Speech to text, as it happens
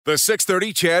The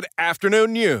 6:30 CHED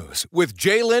Afternoon News with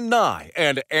Jaylen Nye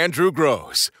and Andrew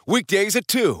Gross. Weekdays at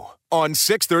 2 on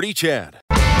 6:30 CHED.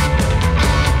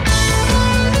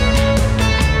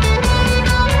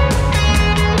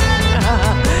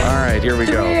 All right, here we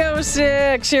go.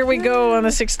 3:06. Here we go on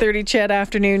the 6:30 CHED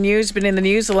Afternoon News. Been in the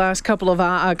news the last couple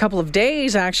of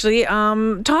days, actually.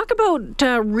 Talk about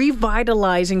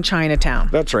revitalizing Chinatown.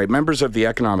 That's right. Members of the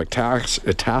Economic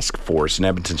Task Force in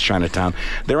Edmonton's Chinatown,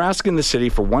 they're asking the city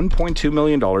for $1.2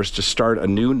 million to start a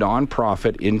new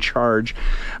nonprofit in charge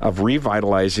of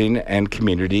revitalizing and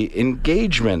community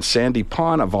engagement. Sandy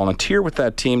Pon, a volunteer with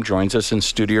that team, joins us in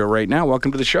studio right now.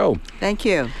 Welcome to the show. Thank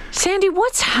you. Sandy,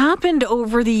 what's happened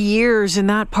over the years in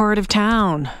that part of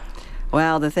town?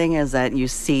 Well, the thing is that you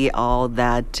see all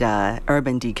that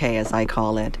urban decay, as I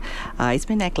call it. It's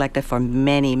been neglected for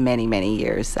many, many, many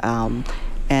years.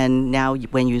 And now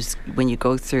when you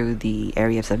go through the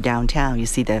areas of downtown, you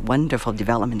see the wonderful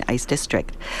development in the Ice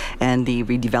District and the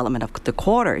redevelopment of the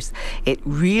quarters. It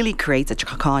really creates a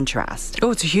contrast.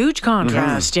 Oh, it's a huge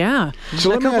contrast, yeah.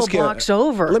 So a couple blocks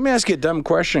over. Let me ask you a dumb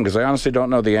question, because I honestly don't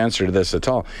know the answer to this at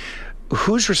all.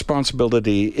 Whose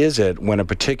responsibility is it when a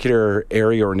particular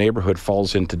area or neighborhood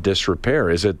falls into disrepair?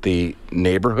 Is it the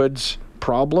neighborhood's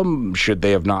problem? Should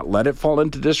they have not let it fall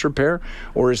into disrepair?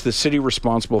 Or is the city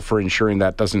responsible for ensuring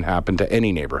that doesn't happen to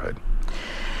any neighborhood?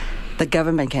 The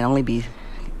government can only be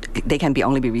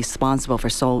responsible for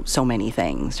so many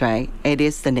things, right? It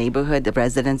is the neighborhood, the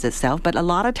residents itself, but a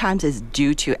lot of times it's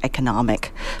due to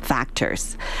economic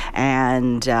factors,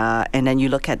 and then you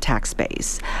look at tax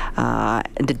base, and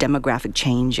the demographic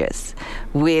changes.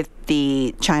 With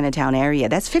the Chinatown area,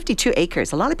 that's 52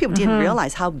 acres. A lot of people didn't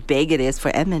realize how big it is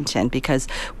for Edmonton, because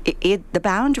the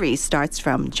boundary starts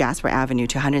from Jasper Avenue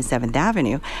to 107th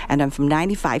Avenue, and then from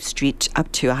 95th Street up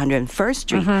to 101st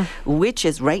Street, which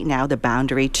is right now the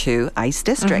boundary to Ice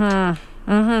District.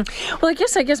 Well,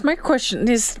 I guess my question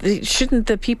is, shouldn't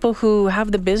the people who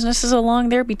have the businesses along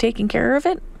there be taking care of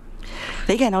it?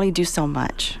 They can only do so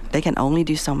much.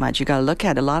 You got to look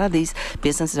at a lot of these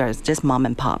businesses are just mom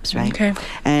and pops, right? Okay.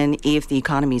 And if the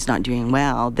economy is not doing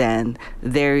well, then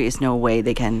there is no way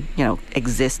they can,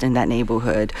 exist in that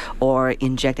neighborhood or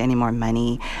inject any more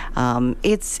money.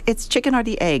 It's chicken or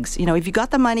the eggs. If you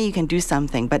got the money, you can do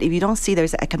something. But if you don't see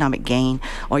there's economic gain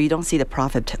or you don't see the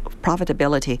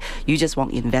profitability, you just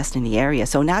won't invest in the area.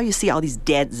 So now you see all these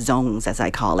dead zones, as I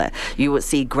call it. You would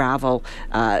see gravel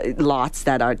lots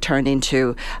that are turned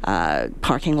into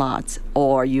parking lots,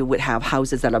 or you would have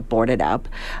houses that are boarded up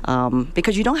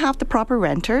because you don't have the proper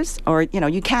renters, or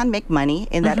you can make money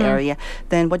in that area.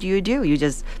 Then what do? You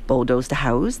just bulldoze the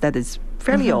house that is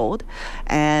fairly old,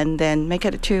 and then make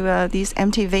it to these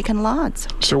empty vacant lots.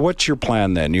 So what's your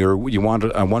plan then? You want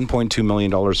 $1.2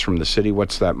 million from the city.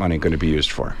 What's that money going to be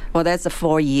used for? Well, that's a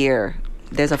 4-year.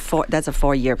 That's a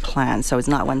 4-year plan, so it's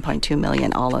not 1.2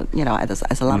 million all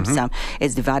as a lump sum.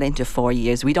 It's divided into 4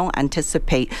 years. We don't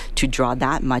anticipate to draw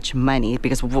that much money,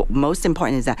 because most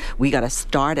important is that we got to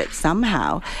start it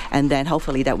somehow, and then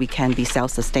hopefully that we can be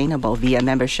self-sustainable via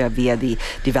membership, via the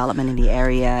development in the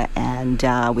area, and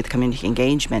with community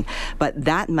engagement. But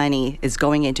that money is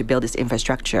going in to build this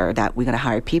infrastructure, that we're going to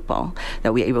hire people,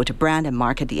 that we're able to brand and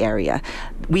market the area.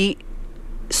 We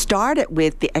started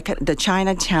with the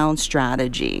Chinatown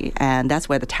strategy, and that's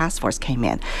where the task force came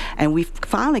in. And we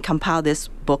finally compiled this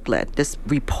booklet, this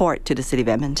report to the City of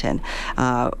Edmonton.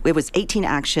 It was 18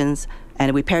 actions,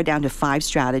 and we pared down to 5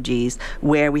 strategies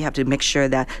where we have to make sure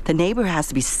that the neighborhood has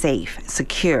to be safe,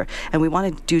 secure, and we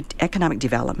want to do economic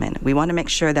development. We want to make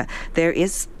sure that there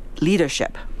is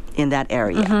leadership in that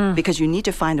area, because you need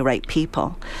to find the right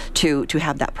people to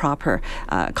have that proper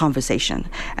conversation.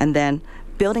 And then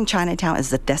building Chinatown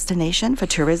as a destination for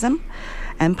tourism,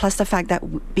 and plus the fact that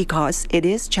because it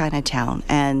is Chinatown,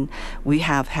 and we've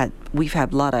had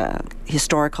a lot of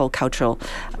historical, cultural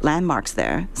landmarks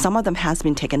there. Some of them has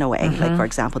been taken away, like for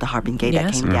example the Harbin Gate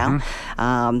that came down.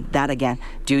 That again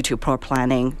due to poor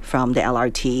planning from the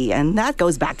LRT, and that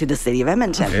goes back to the City of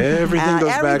Edmonton. Everything goes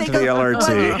back to the LRT.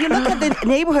 Well, you look at the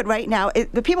neighborhood right now;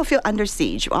 the people feel under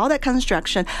siege. All that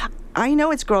construction. I know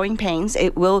it's growing pains.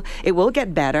 It will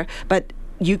get better, but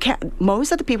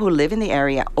most of the people who live in the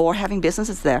area or having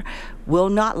businesses there will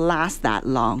not last that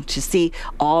long to see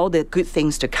all the good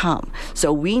things to come.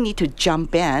 So we need to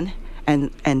jump in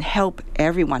and help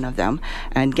every one of them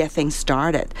and get things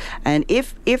started. And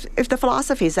if the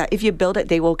philosophy is that if you build it,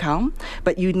 they will come,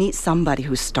 but you need somebody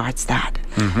who starts that.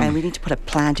 And we need to put a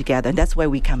plan together, and that's where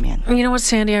we come in. You know what,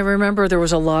 Sandy, I remember there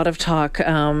was a lot of talk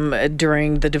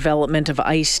during the development of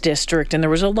ICE District, and there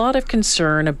was a lot of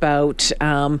concern about,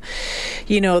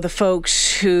 the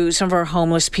folks who, some of our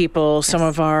homeless people, some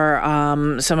of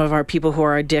our people who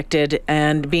are addicted,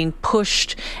 and being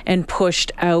pushed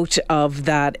out of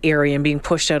that area and being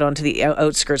pushed out onto the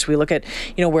outskirts. We look at,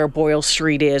 where Boyle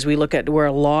Street is. We look at where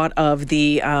a lot of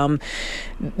the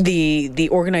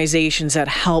organizations that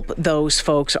help those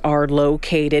folks are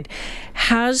located.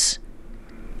 Has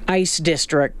ICE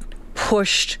District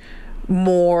pushed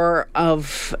more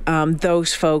of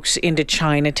those folks into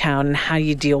Chinatown, and how do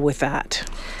you deal with that?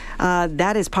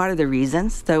 That is part of the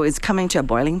reasons. So it's coming to a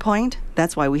boiling point.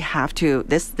 That's why we have to,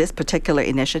 this particular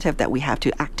initiative that we have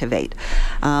to activate.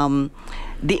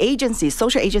 The agency,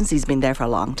 social agency, has been there for a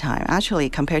long time. Actually,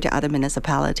 compared to other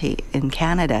municipalities in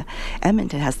Canada,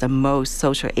 Edmonton has the most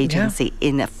social agency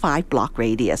in a 5-block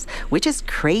radius, which is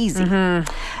crazy.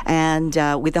 And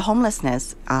with the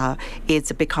homelessness,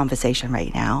 it's a big conversation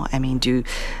right now. I mean, do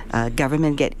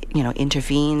government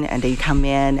intervene, and they come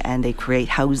in and they create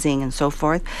housing and so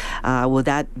forth? Will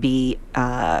that be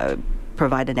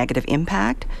provide a negative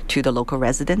impact to the local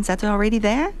residents that are already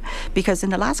there? Because in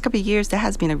the last couple of years, there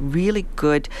has been a really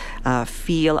good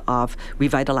feel of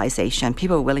revitalization.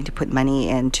 People are willing to put money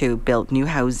in to build new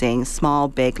housing. Small,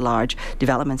 big, large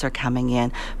developments are coming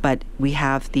in. But we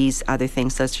have these other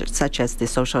things such as the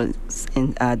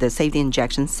the safety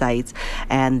injection sites,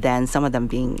 and then some of them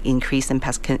being increased in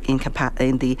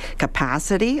the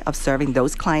capacity of serving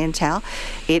those clientele.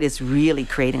 It is really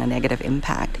creating a negative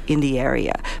impact in the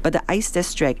area. But the ICE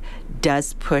District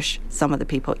does push some of the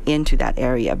people into that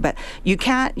area, but you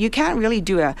can't really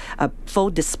do a full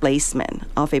displacement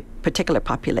of a particular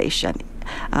population.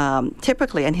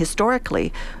 Typically and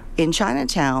historically, in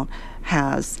Chinatown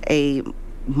has a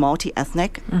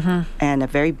multi-ethnic and a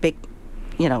very big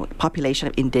population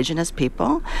of indigenous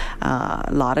people. A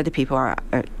lot of the people are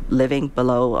living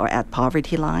below or at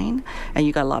poverty line, and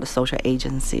you got a lot of social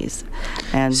agencies.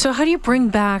 And so how do you bring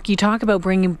back, you talk about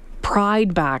bringing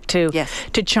pride back to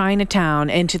Chinatown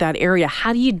and to that area.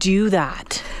 How do you do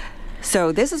that?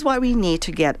 So this is why we need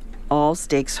to get all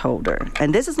stakeholders.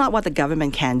 And this is not what the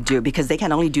government can do, because they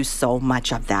can only do so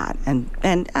much of that.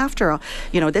 And after all,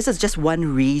 this is just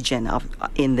one region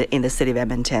in the city of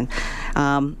Edmonton.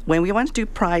 When we want to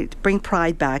bring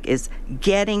pride back, is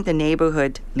getting the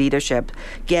neighborhood leadership,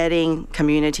 getting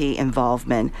community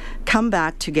involvement, come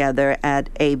back together at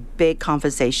a big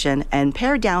conversation and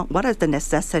pare down what are the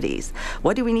necessities.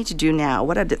 What do we need to do now?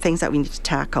 What are the things that we need to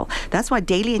tackle? That's why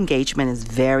daily engagement is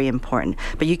very important.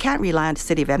 But you can't rely on the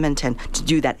city of Edmonton to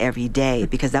do that every day,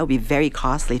 because that would be very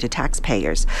costly to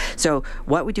taxpayers. So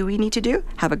what we need to do?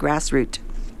 Have a grassroots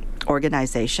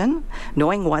organization,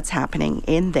 knowing what's happening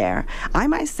in there. I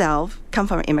myself come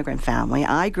from an immigrant family.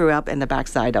 I grew up in the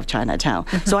backside of Chinatown.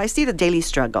 So I see the daily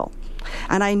struggle.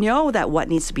 And I know that what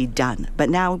needs to be done, but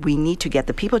now we need to get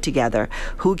the people together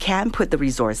who can put the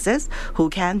resources,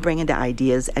 who can bring in the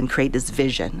ideas and create this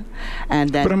vision. And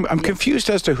then, but I'm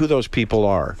confused as to who those people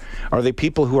are. Are they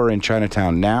people who are in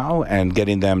Chinatown now and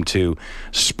getting them to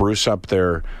spruce up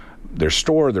their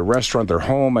store, their restaurant, their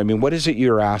home? I mean, what is it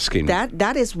you're asking?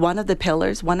 That is one of the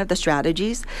pillars, one of the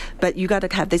strategies, but you got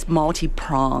to have this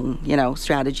multi-prong,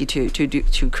 strategy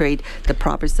to create the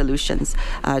proper solutions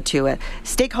to it.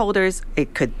 Stakeholders,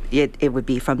 it would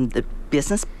be from the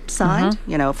business side,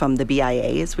 from the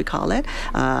BIA, as we call it,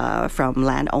 from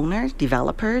landowners,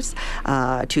 developers,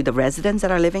 to the residents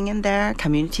that are living in there,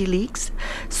 community leagues,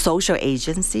 social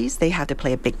agencies. They have to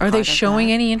play a big part. Are they showing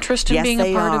any interest in being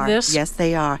a part of this? Yes,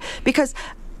 they are. Because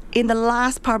in the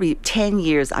last probably 10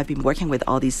 years, I've been working with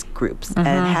all these groups and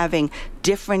having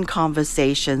different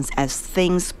conversations as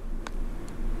things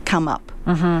come up.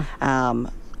 A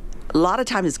lot of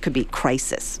times it could be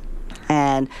crisis.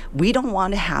 And we don't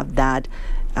want to have that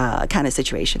kind of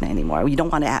situation anymore. We don't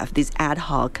want to have this ad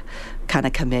hoc kind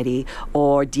of committee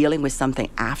or dealing with something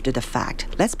after the fact.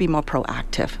 Let's be more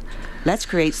proactive. Let's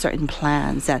create certain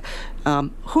plans that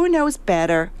who knows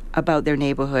better about their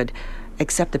neighborhood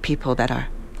except the people that are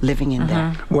living in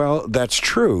there. Well, that's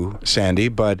true, Sandy,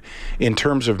 but in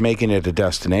terms of making it a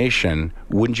destination,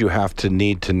 wouldn't you have to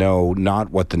need to know not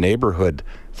what the neighborhood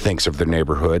thinks of their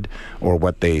neighborhood or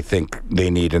what they think they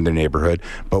need in their neighborhood,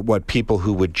 but what people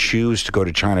who would choose to go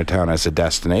to Chinatown as a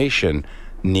destination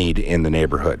need in the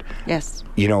neighborhood? Yes.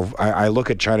 I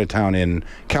look at Chinatown in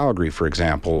Calgary, for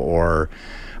example, or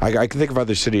I can think of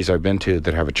other cities I've been to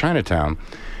that have a Chinatown.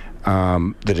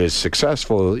 that is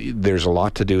successful, there's a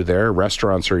lot to do there.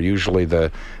 Restaurants are usually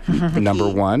the number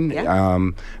one. Yeah.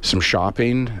 Some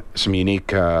shopping, some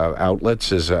unique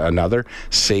outlets is another.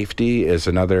 Safety is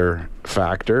another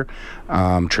factor.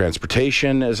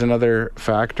 Transportation is another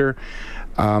factor.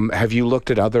 Have you looked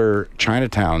at other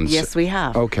Chinatowns? Yes, we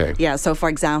have. Okay. Yeah, so for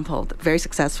example, very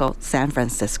successful San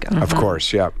Francisco. Of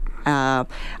course, yeah.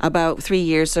 About 3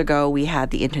 years ago, we had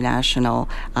the international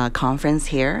conference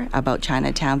here about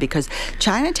Chinatown, because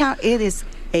Chinatown, it is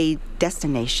a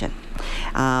destination.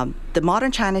 The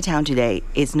modern Chinatown today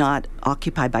is not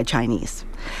occupied by Chinese.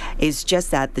 It's just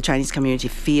that the Chinese community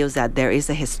feels that there is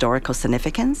a historical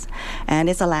significance and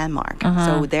it's a landmark.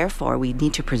 So therefore, we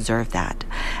need to preserve that.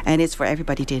 And it's for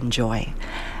everybody to enjoy.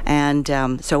 And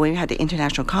so when we had the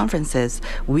international conferences,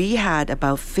 we had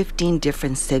about 15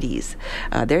 different cities,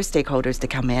 their stakeholders to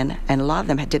come in, and a lot of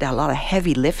them did a lot of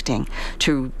heavy lifting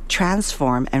to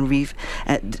transform and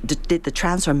did the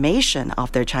transformation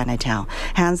of their Chinatown.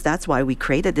 Hence, that's why we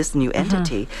created this new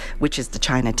entity, which is the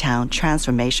Chinatown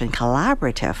Transformation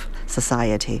Collaborative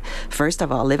Society. First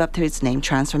of all, live up to its name,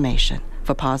 transformation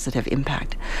for positive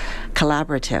impact.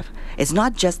 Collaborative. It's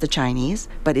not just the Chinese,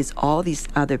 but it's all these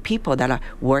other people that are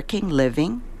working,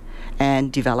 living,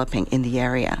 and developing in the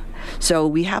area. So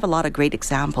we have a lot of great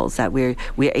examples that we're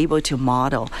able to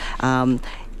model.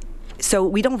 So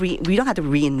we don't have to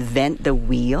reinvent the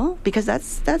wheel, because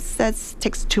that's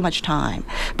takes too much time.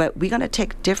 But we're going to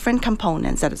take different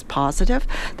components that is positive,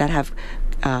 that have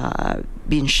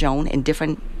been shown in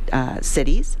different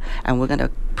cities, and we're going to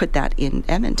put that in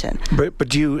Edmonton. But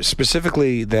do you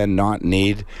specifically then not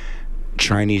need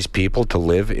Chinese people to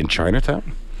live in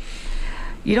Chinatown?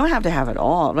 You don't have to have it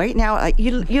all. Right now,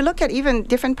 you look at even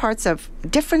different parts of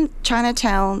different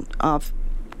Chinatown of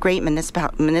great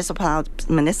municipalities.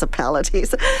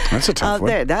 That's a tough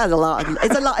one. That's a long.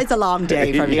 It's a long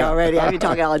day for me already. I've been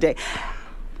talking all day.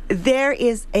 There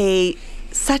is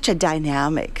such a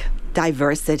dynamic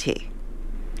diversity.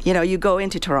 You know, you go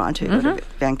into Toronto, you go to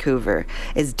Vancouver,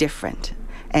 it's different.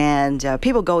 And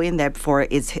people go in there for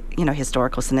its,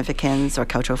 historical significance or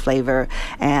cultural flavor,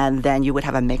 and then you would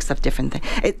have a mix of different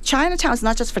things. Chinatown is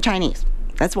not just for Chinese.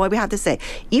 That's why we have to say,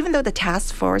 even though the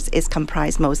task force is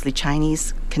comprised mostly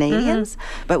Chinese Canadians,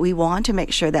 but we want to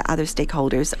make sure that other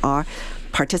stakeholders are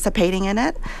participating in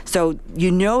it. So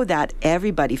that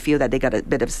everybody feel that they got a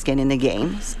bit of skin in the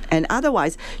game. And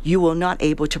otherwise, you will not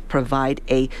able to provide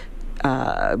a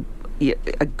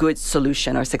good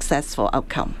solution or successful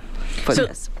outcome for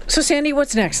this. So, Sandy,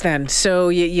 what's next then? So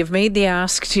you've made the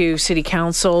ask to City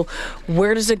Council.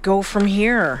 Where does it go from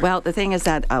here? Well, the thing is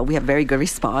that we have very good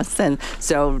response. And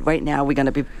so right now we're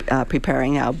going to be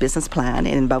preparing our business plan.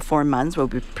 In about 4 months, we'll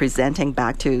be presenting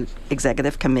back to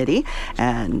Executive Committee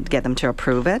and get them to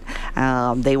approve it.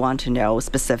 They want to know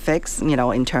specifics,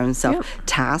 in terms of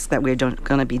tasks that we're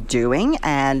going to be doing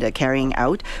and carrying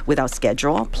out with our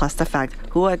schedule, plus the fact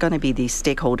who are going to be the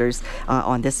stakeholders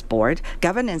on this board.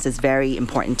 Governance is very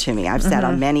important to me. I've sat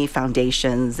on many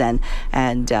foundations and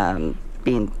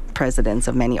being presidents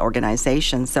of many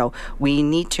organizations. So we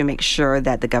need to make sure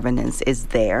that the governance is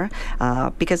there,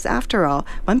 because after all,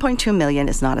 1.2 million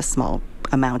is not a small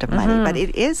amount of money, but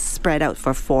it is spread out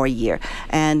for 4 years.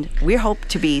 And we hope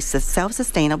to be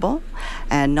self-sustainable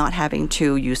and not having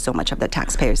to use so much of the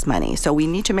taxpayers' money. So we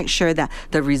need to make sure that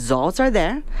the results are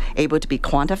there, able to be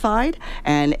quantified,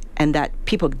 and that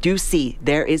people do see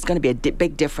there is going to be a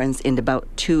big difference in about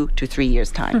 2 to 3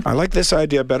 years' time. I like this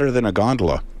idea better than a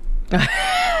gondola.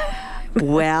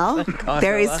 Well,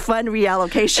 there is fund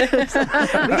reallocation.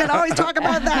 We can always talk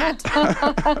about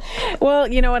that. Well,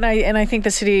 and I think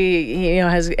the city,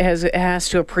 has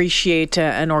to appreciate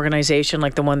an organization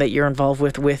like the one that you're involved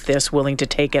with this, willing to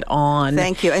take it on.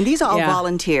 Thank you. And these are all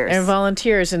volunteers. And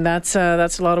volunteers, and that's a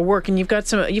lot of work. And you've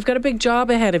got a big job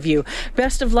ahead of you.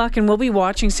 Best of luck, and we'll be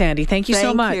watching, Sandy. Thank you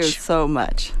so much. Thank you so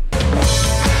much.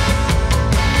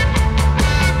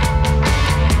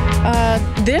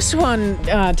 This one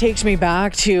takes me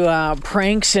back to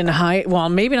pranks in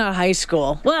maybe not high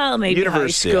school. Well, maybe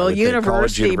university, high school,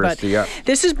 university. But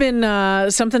this has been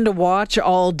something to watch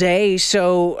all day.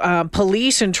 So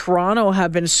police in Toronto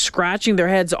have been scratching their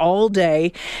heads all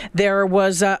day. There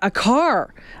was a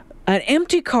car, an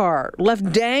empty car,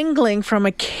 left dangling from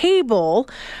a cable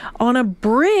on a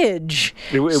bridge.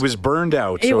 It was burned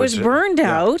out. It was burned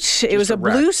out. It was a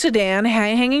blue sedan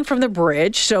hanging from the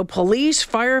bridge. So police,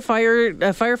 firefighters,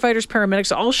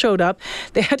 paramedics all showed up.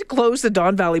 They had to close the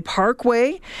Don Valley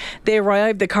Parkway. They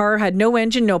arrived. The car had no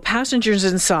engine, no passengers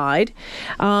inside.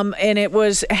 And it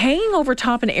was hanging over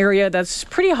top an area that's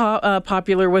pretty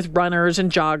popular with runners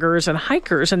and joggers and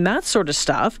hikers and that sort of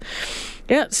stuff.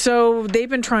 Yeah, so they've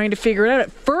been trying to figure it out.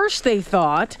 At first, they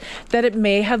thought that it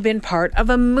may have been part of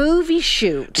a movie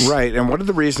shoot. Right, and one of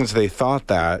the reasons they thought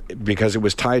that, because it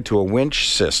was tied to a winch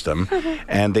system,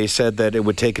 and they said that it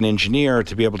would take an engineer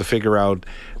to be able to figure out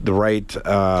the right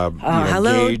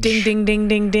hello, gauge. ding, ding, ding,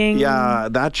 ding, ding. Yeah,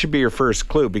 that should be your first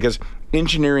clue, because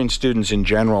engineering students in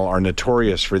general are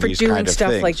notorious for these doing kind of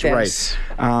stuff things. like this.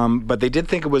 Right. But they did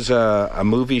think it was a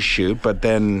movie shoot, but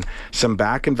then some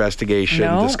back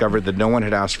investigation discovered that no one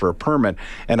had asked for a permit.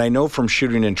 And I know from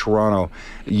shooting in Toronto,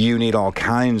 you need all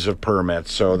kinds of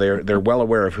permits, so they're well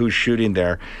aware of who's shooting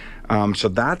there. So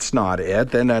that's not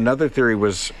it. Then another theory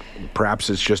was perhaps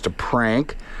it's just a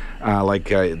prank,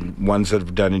 like ones that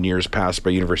have done in years past by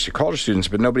university college students,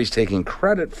 but nobody's taking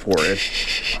credit for it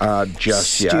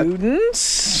just yet. Students?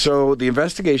 So the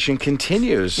investigation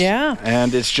continues. Yeah.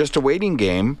 And it's just a waiting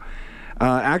game.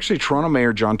 Actually, Toronto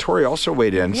Mayor John Tory also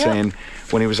weighed in, saying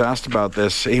when he was asked about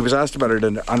this, he was asked about it at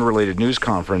an unrelated news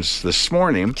conference this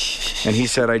morning, and he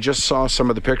said, "I just saw some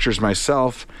of the pictures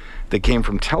myself that came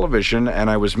from television, and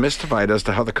I was mystified as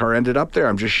to how the car ended up there.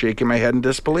 I'm just shaking my head in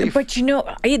disbelief." But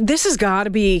this has got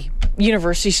to be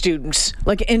university students,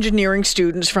 like engineering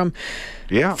students from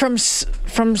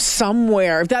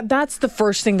somewhere. That's the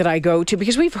first thing that I go to,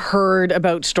 because we've heard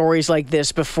about stories like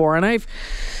this before, and I've,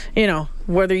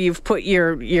 whether you've put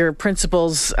your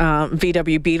principal's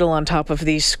VW Beetle on top of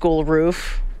the school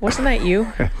roof. Wasn't that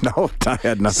you? No, I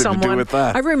had nothing to do with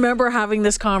that. I remember having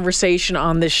this conversation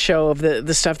on this show of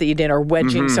the stuff that you did, or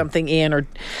wedging something in, or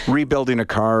rebuilding a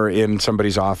car in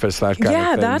somebody's office, that kind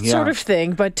of thing. That sort of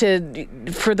thing. But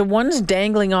for the ones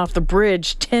dangling off the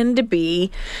bridge tend to be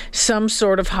some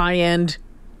sort of high-end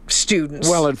students.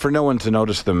 Well, and for no one to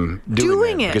notice them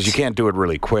doing it, because you can't do it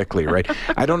really quickly, right?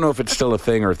 I don't know if it's still a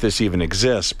thing or if this even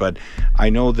exists, but I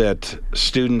know that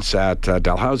students at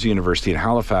Dalhousie University in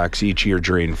Halifax each year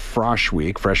during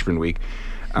freshman week,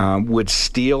 would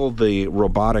steal the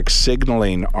robotic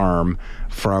signaling arm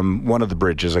from one of the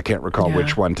bridges. I can't recall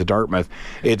which one, to Dartmouth.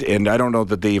 And I don't know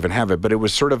that they even have it, but it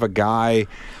was sort of a guy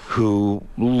who,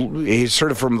 he's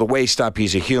sort of from the waist up,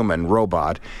 he's a human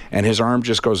robot, and his arm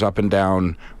just goes up and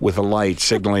down with a light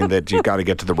signaling that you've got to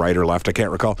get to the right or left. I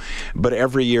can't recall. But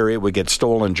every year it would get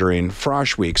stolen during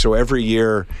Frosh Week. So every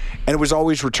year, and it was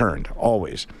always returned,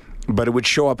 always. But it would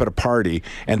show up at a party,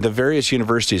 and the various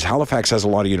universities, Halifax has a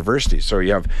lot of universities. So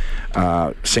you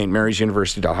have St. Mary's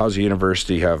University, Dalhousie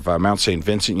University, you have Mount St.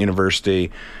 Vincent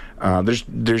University.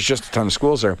 There's just a ton of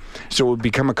schools there. So it would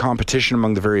become a competition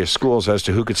among the various schools as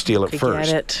to who could steal it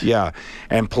first. Get it. Yeah.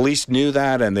 And police knew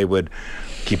that, and they would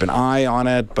keep an eye on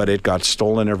it, but it got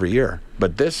stolen every year.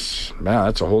 But this,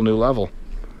 that's a whole new level.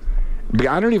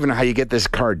 I don't even know how you get this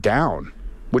car down,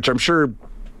 which I'm sure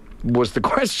was the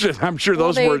question. I'm sure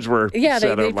those words were said out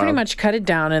loud. They pretty much cut it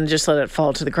down and just let it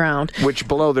fall to the ground. Which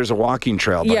below there's a walking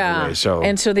trail, by the way. So.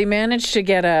 And so they managed to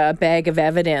get a bag of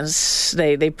evidence.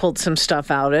 They pulled some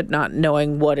stuff out of it, not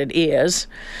knowing what it is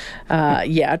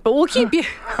yet. But we'll keep you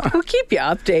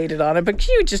updated on it. But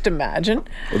can you just imagine?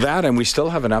 That, and we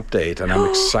still have an update, and I'm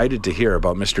excited to hear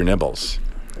about Mr. Nibbles.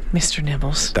 Mr.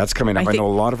 Nibbles. That's coming up. I know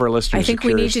a lot of our listeners are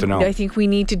curious to know. I think we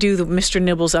need to do the Mr.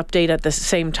 Nibbles update at the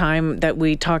same time that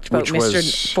we talked about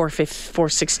Mr.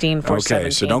 416, 417. Okay,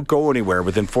 so don't go anywhere.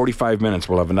 Within 45 minutes,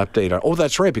 we'll have an update on. Oh,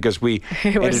 that's right, because we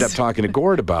ended up talking to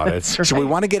Gord about it. Right. So we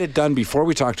want to get it done before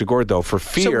we talk to Gord, though, for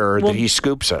fear that he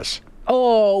scoops us.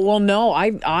 Oh, well, no,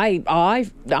 I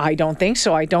don't think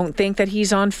so. I don't think that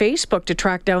he's on Facebook to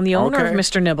track down the owner of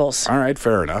Mr. Nibbles. All right,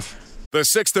 fair enough. The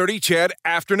 6:30 CHED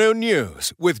Afternoon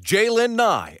News with Jaylen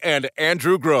Nye and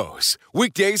Andrew Gross.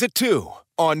 Weekdays at 2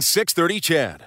 on 6:30 CHED.